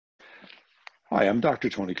Hi, I'm Dr.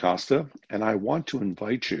 Tony Costa, and I want to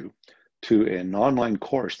invite you to an online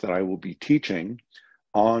course that I will be teaching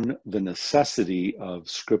on the necessity of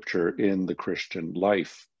Scripture in the Christian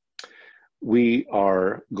life. We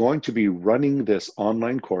are going to be running this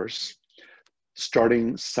online course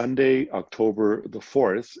starting Sunday, October the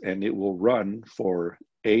 4th, and it will run for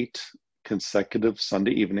 8 consecutive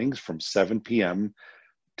Sunday evenings from 7 p.m.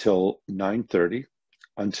 till 9:30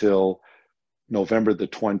 until November the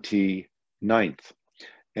 29th.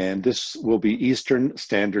 And this will be Eastern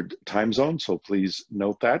Standard Time Zone, so please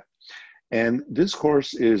note that. And this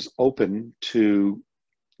course is open to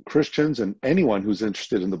Christians and anyone who's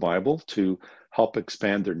interested in the Bible to help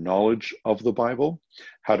expand their knowledge of the Bible,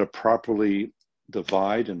 how to properly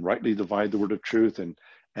divide and rightly divide the word of truth, and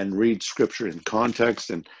read Scripture in context,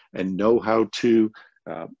 and know how to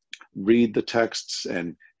read the texts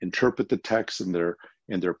and interpret the texts in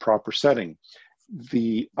their proper setting.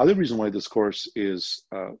 The other reason why this course is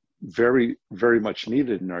very, very much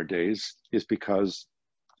needed in our days is because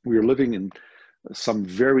we are living in some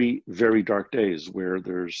very, very dark days where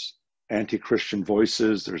there's anti-Christian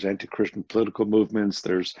voices, there's anti-Christian political movements,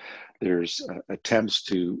 there's attempts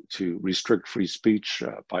to restrict free speech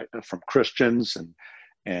from Christians,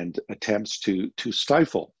 and attempts to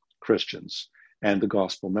stifle Christians and the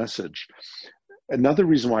gospel message. Another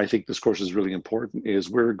reason why I think this course is really important is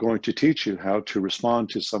we're going to teach you how to respond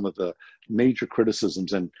to some of the major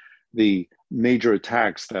criticisms and the major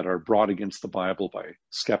attacks that are brought against the Bible by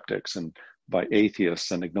skeptics and by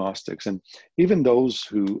atheists and agnostics, and even those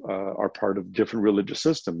who are part of different religious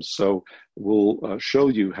systems. So we'll show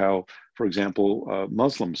you how, for example,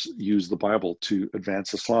 Muslims use the Bible to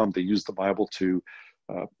advance Islam. They use the Bible to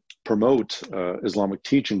promote Islamic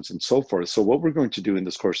teachings and so forth. So what we're going to do in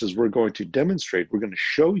this course is we're going to demonstrate, we're going to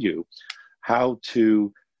show you how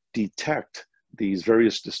to detect these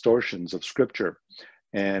various distortions of Scripture.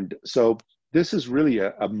 And so this is really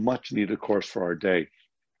a much needed course for our day.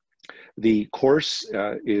 The course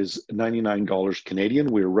is $99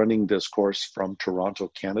 Canadian. We're running this course from Toronto,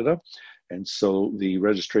 Canada. And so the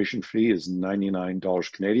registration fee is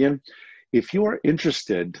 $99 Canadian. If you are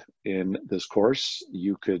interested in this course,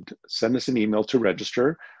 you could send us an email to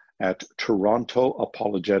register at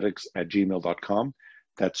torontoapologetics@gmail.com.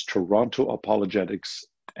 That's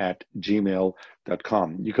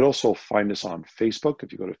torontoapologetics@gmail.com. You could also find us on Facebook.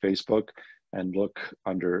 If you go to Facebook and look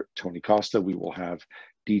under Tony Costa, we will have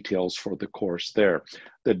details for the course there.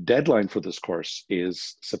 The deadline for this course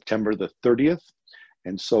is September the 30th.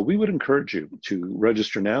 And so we would encourage you to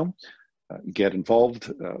register now. Get involved.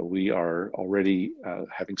 We are already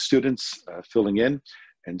having students filling in,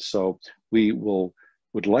 and so we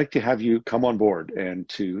would like to have you come on board and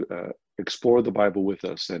to explore the Bible with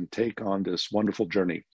us and take on this wonderful journey